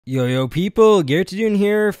Yo people, Garrett doing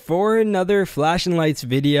here for another Flash and Lights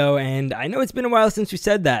video, and I know it's been a while since we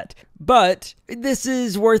said that, but this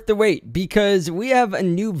is worth the wait because we have a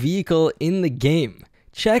new vehicle in the game.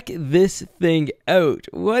 Check this thing out.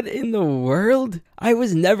 What in the world? I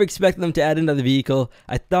was never expecting them to add another vehicle.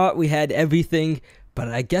 I thought we had everything, but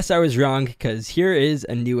I guess I was wrong because here is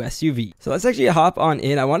a new SUV. So let's actually hop on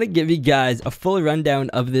in. I want to give you guys a full rundown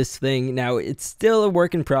of this thing. Now, it's still a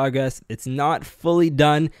work in progress. It's not fully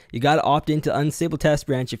done. You got to opt into Unstable Test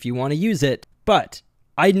Branch if you want to use it. But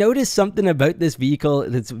I noticed something about this vehicle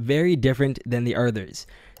that's very different than the others.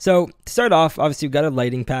 So to start off, obviously we've got a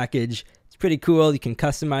lighting package. It's pretty cool. You can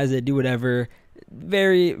customize it, do whatever.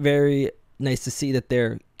 Very, very nice to see that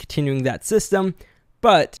they're continuing that system.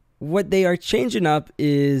 But what they are changing up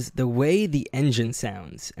is the way the engine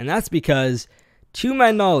sounds. And that's because, to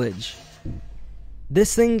my knowledge,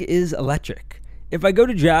 this thing is electric. If I go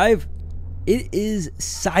to drive, it is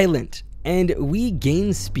silent. And we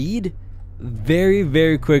gain speed very,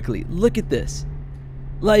 very quickly. Look at this.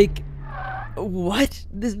 Like, what?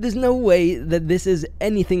 There's no way that this is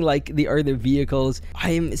anything like the other vehicles.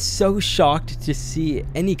 I am so shocked to see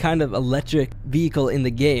any kind of electric vehicle in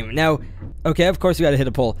the game. Now, okay, of course we gotta hit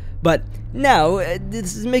a pole. But now,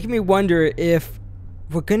 this is making me wonder if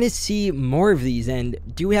we're gonna see more of these, and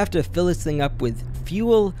do we have to fill this thing up with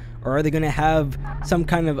fuel, or are they gonna have some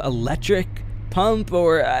kind of electric pump,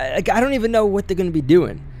 or I don't even know what they're gonna be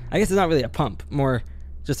doing. I guess it's not really a pump, more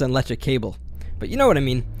just an electric cable. But you know what I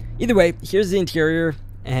mean. Either way, here's the interior,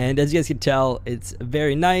 and as you guys can tell, it's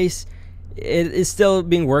very nice. It is still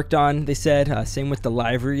being worked on, they said. Same with the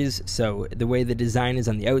liveries, so the way the design is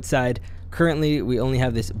on the outside. Currently, we only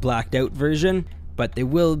have this blacked out version, but they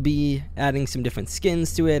will be adding some different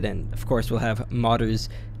skins to it, and of course we'll have modders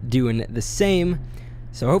doing the same.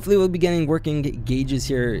 So hopefully we'll be getting working gauges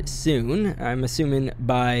here soon. I'm assuming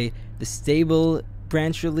by the stable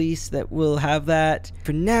branch release that we'll have that.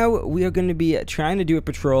 For now, we are going to be trying to do a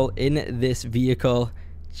patrol in this vehicle.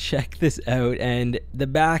 Check this out, and the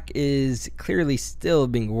back is clearly still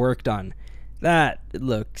being worked on. That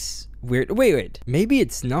looks weird. Wait, maybe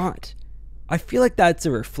it's not. I feel like that's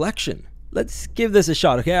a reflection. Let's give this a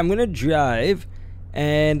shot, okay? I'm gonna drive,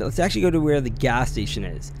 and let's actually go to where the gas station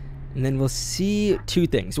is. And then we'll see two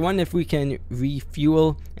things. One, if we can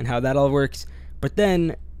refuel and how that all works. But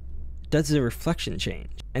then, does the reflection change?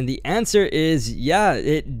 And the answer is, yeah,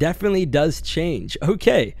 it definitely does change.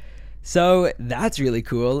 Okay, so that's really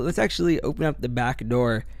cool. Let's actually open up the back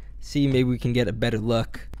door, see maybe we can get a better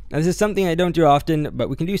look. Now, this is something I don't do often, but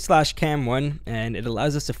we can do /cam1, and it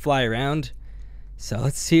allows us to fly around. So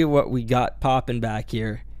let's see what we got popping back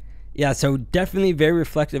here. Yeah, so definitely very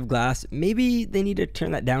reflective glass. Maybe they need to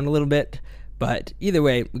turn that down a little bit, but either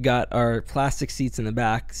way, we got our plastic seats in the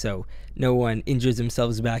back, so no one injures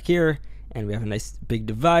themselves back here. And we have a nice big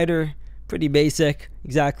divider, pretty basic,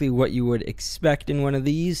 exactly what you would expect in one of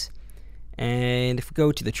these. And if we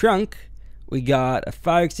go to the trunk, we got a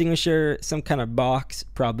fire extinguisher, some kind of box,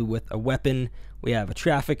 probably with a weapon. We have a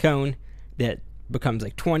traffic cone that becomes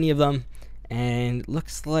like 20 of them. And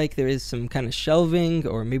looks like there is some kind of shelving,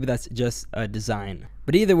 or maybe that's just a design.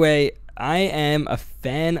 But either way, I am a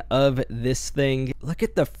fan of this thing. Look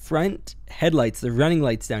at the front headlights, the running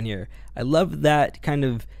lights down here. I love that kind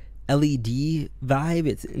of LED vibe.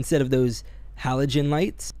 It's instead of those halogen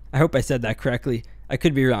lights. I hope I said that correctly. I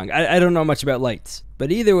could be wrong. I don't know much about lights.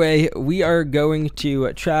 But either way, we are going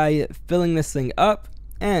to try filling this thing up,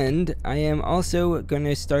 and I am also going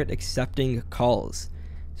to start accepting calls.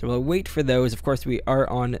 So we'll wait for those. Of course, we are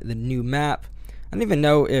on the new map. I don't even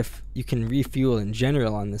know if you can refuel in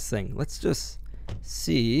general on this thing. Let's just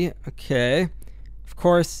see. Okay. Of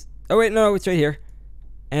course. Oh, wait, no, it's right here.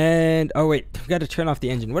 And, oh, wait, I've got to turn off the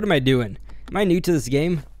engine. What am I doing? Am I new to this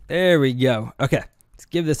game? There we go. Okay, let's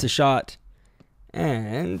give this a shot.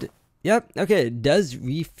 And, yep, okay, it does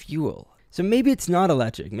refuel. So maybe it's not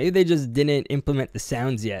electric. Maybe they just didn't implement the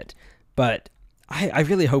sounds yet. But I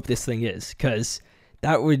really hope this thing is, because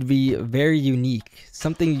that would be very unique.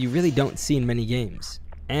 Something you really don't see in many games.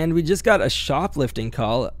 And we just got a shoplifting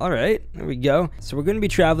call. All right, there we go. So we're going to be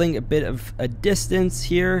traveling a bit of a distance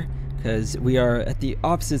here, because we are at the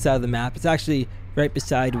opposite side of the map. It's actually right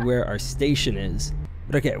beside where our station is.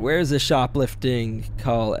 But okay, where's the shoplifting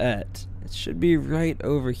call at? It should be right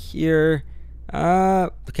over here.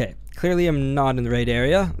 Okay, clearly I'm not in the right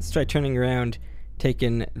area. Let's try turning around,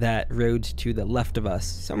 taking that road to the left of us.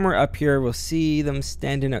 Somewhere up here, we'll see them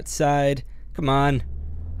standing outside. Come on.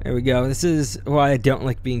 There we go. This is why I don't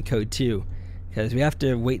like being code 2, because we have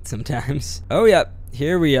to wait sometimes. Oh, yep,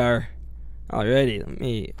 here we are. Alrighty, let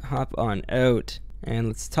me hop on out, and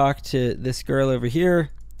let's talk to this girl over here.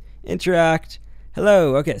 Interact.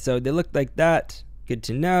 Hello. Okay, so they look like that. Good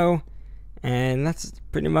to know. And that's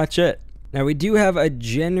pretty much it. Now we do have a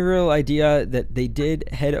general idea that they did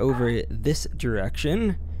head over this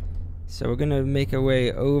direction. So we're gonna make our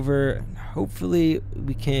way over. Hopefully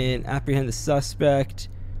we can apprehend the suspect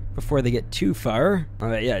before they get too far.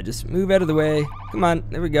 Alright, yeah, just move out of the way. Come on,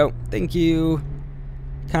 there we go. Thank you.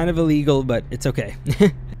 Kind of illegal, but it's okay.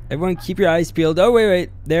 Everyone keep your eyes peeled. Oh, wait,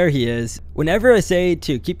 there he is. Whenever I say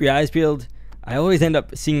to keep your eyes peeled, I always end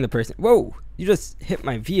up seeing the person. Whoa, you just hit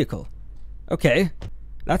my vehicle. Okay,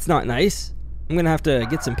 that's not nice. I'm gonna have to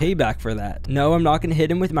get some payback for that. No, I'm not gonna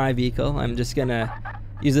hit him with my vehicle. I'm just gonna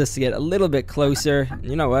use this to get a little bit closer.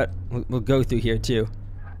 You know what? We'll go through here too.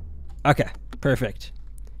 Okay, perfect.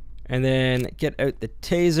 And then get out the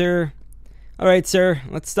taser. All right, sir,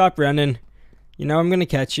 let's stop running. You know I'm gonna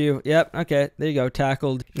catch you. Yep, okay, there you go,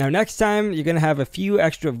 tackled. Now next time, you're gonna have a few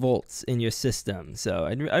extra volts in your system. So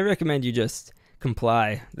I recommend you just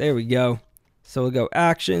comply. There we go. So we'll go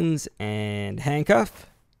actions and handcuff.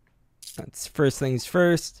 That's first things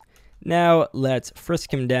first. Now let's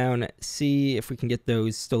frisk him down, see if we can get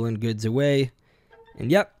those stolen goods away. And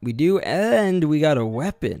yep, we do, and we got a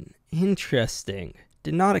weapon. Interesting.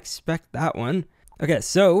 Did not expect that one. Okay,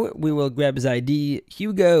 so we will grab his ID.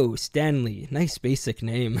 Hugo Stanley. Nice basic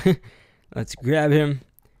name. Let's grab him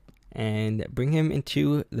and bring him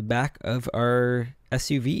into the back of our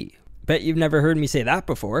SUV. Bet you've never heard me say that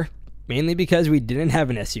before. Mainly because we didn't have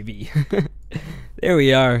an SUV. There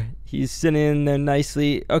we are. He's sitting in there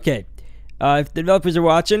nicely. Okay, if the developers are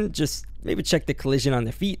watching, just maybe check the collision on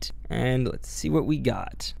the feet. And let's see what we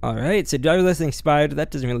got. Alright, so driver license expired.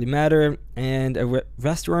 That doesn't really matter. And a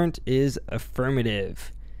arrest warrant is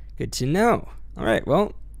affirmative. Good to know. Alright,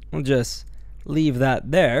 well, we'll just leave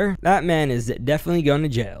that there. That man is definitely going to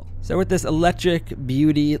jail. So with this electric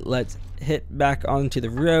beauty, let's hit back onto the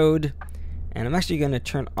road. And I'm actually going to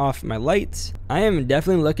turn off my lights. I am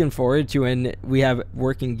definitely looking forward to when we have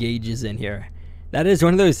working gauges in here. That is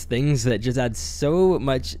one of those things that just adds so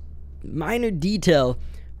much minor detail,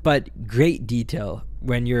 but great detail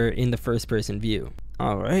when you're in the first person view.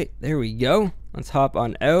 Alright, there we go. Let's hop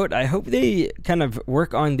on out. I hope they kind of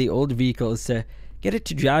work on the old vehicles to get it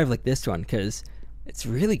to drive like this one, because it's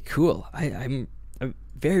really cool. I'm a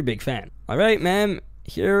very big fan. Alright, ma'am.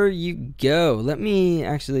 Here you go. Let me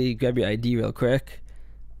actually grab your ID real quick.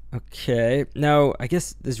 Okay. Now, I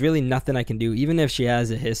guess there's really nothing I can do. Even if she has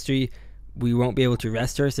a history, we won't be able to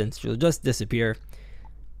arrest her since she'll just disappear.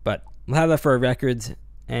 But we'll have that for our records,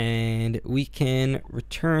 and we can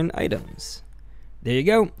return items. There you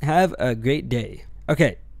go. Have a great day.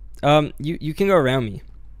 Okay. You can go around me.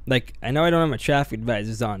 Like, I know I don't have my traffic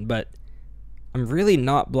advisors on, but I'm really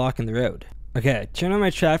not blocking the road. Okay, turn on my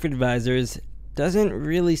traffic advisors. Doesn't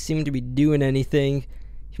really seem to be doing anything.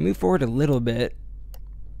 Can move forward a little bit.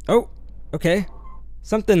 Oh, okay.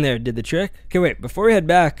 Something there did the trick. Okay, wait, before we head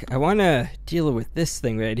back, I want to deal with this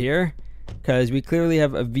thing right here, because we clearly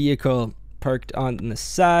have a vehicle parked on the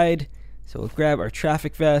side. So we'll grab our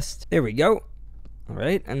traffic vest. There we go. All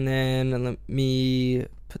right, and then let me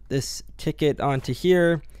put this ticket onto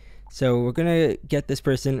here. So we're gonna get this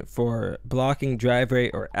person for blocking driveway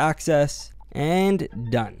or access, and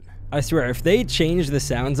done. I swear, if they change the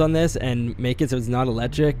sounds on this and make it so it's not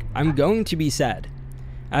electric, I'm going to be sad.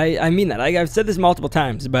 I mean that. I've said this multiple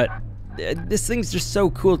times, but this thing's just so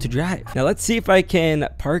cool to drive. Now let's see if I can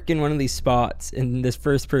park in one of these spots in this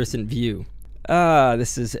first person view.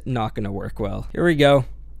 This is not gonna work well. Here we go.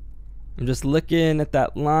 I'm just looking at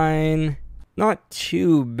that line. Not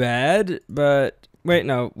too bad, but wait,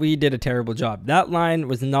 no, we did a terrible job. That line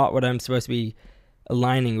was not what I'm supposed to be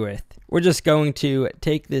aligning with. We're just going to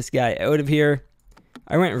take this guy out of here.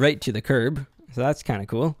 I went right to the curb, so that's kind of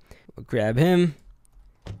cool. We'll grab him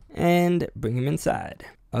and bring him inside.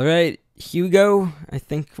 All right, Hugo, I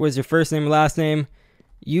think was your first name and last name.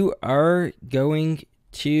 You are going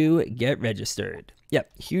to get registered.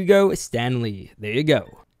 Yep, Hugo Stanley. There you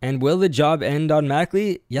go. And will the job end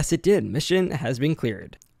automatically? Yes, it did. Mission has been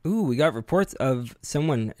cleared. Ooh, we got reports of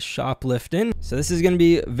someone shoplifting. So this is going to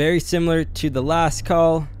be very similar to the last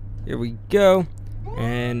call. Here we go.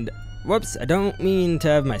 And whoops, I don't mean to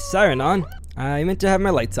have my siren on. I meant to have my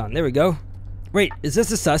lights on. There we go. Wait, is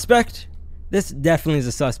this a suspect? This definitely is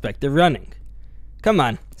a suspect. They're running. Come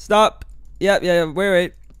on, stop. Yep,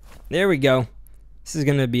 wait. There we go. This is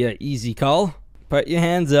going to be an easy call. Put your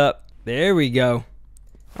hands up. There we go.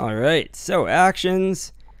 All right, so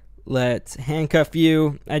actions. Let's handcuff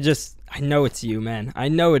you. I know it's you, man. I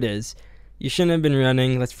know it is. You shouldn't have been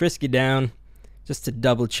running. Let's frisk you down just to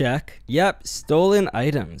double check. Yep, stolen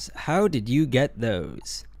items. How did you get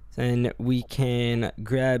those? Then we can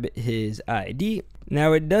grab his ID.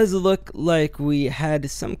 Now it does look like we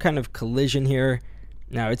had some kind of collision here.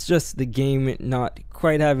 Now it's just the game not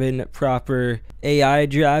quite having proper AI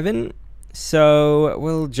driving, so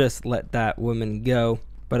we'll just let that woman go.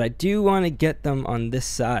 But I do want to get them on this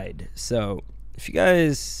side, so if you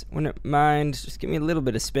guys wouldn't mind, just give me a little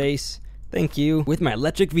bit of space. Thank you. With my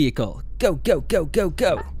electric vehicle. Go, go, go, go,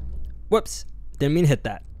 go. Whoops. Didn't mean to hit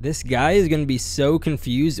that. This guy is going to be so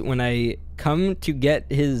confused when I come to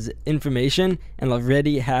get his information and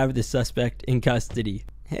already have the suspect in custody.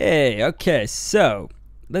 Hey, okay, so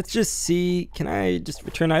let's just see. Can I just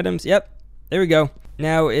return items? Yep, there we go.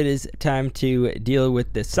 Now it is time to deal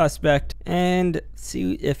with the suspect and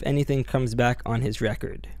see if anything comes back on his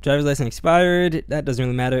record. Driver's license expired. That doesn't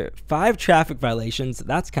really matter. 5 traffic violations.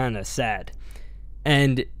 That's kind of sad.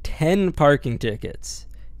 And 10 parking tickets.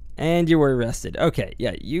 And you were arrested. Okay,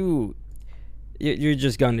 yeah, you're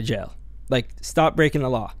just going to jail. Like, stop breaking the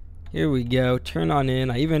law. Here we go. Turn on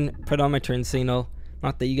in. I even put on my turn signal.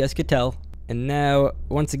 Not that you guys could tell. And now,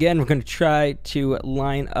 once again, we're going to try to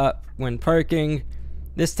line up when parking.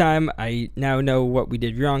 This time, I now know what we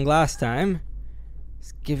did wrong last time.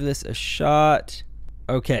 Let's give this a shot.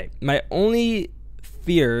 Okay, my only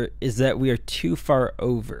fear is that we are too far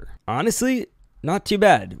over. Honestly, not too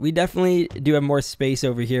bad. We definitely do have more space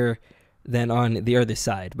over here than on the other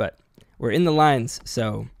side, but we're in the lines,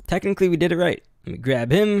 so technically we did it right. Let me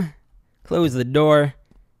grab him, close the door,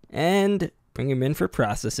 and bring him in for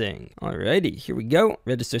processing. Alrighty, here we go.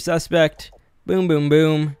 Register suspect. Boom, boom,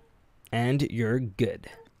 boom. And you're good.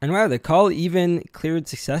 And wow, the call even cleared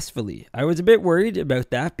successfully. I was a bit worried about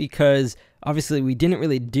that because obviously we didn't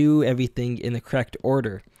really do everything in the correct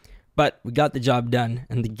order. But we got the job done,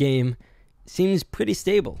 and the game seems pretty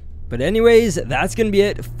stable. But anyways, that's gonna be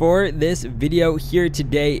it for this video here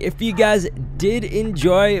today. If you guys did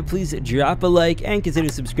enjoy, please drop a like and consider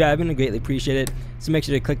subscribing. I greatly appreciate it. So make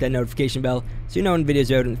sure to click that notification bell so you know when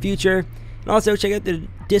videos are out in the future. And also check out the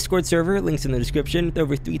Discord server, links in the description. With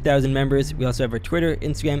over 3,000 members, we also have our Twitter,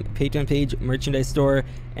 Instagram, Patreon page, merchandise store,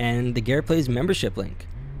 and the Garrett Plays membership link.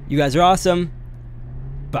 You guys are awesome.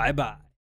 Bye bye.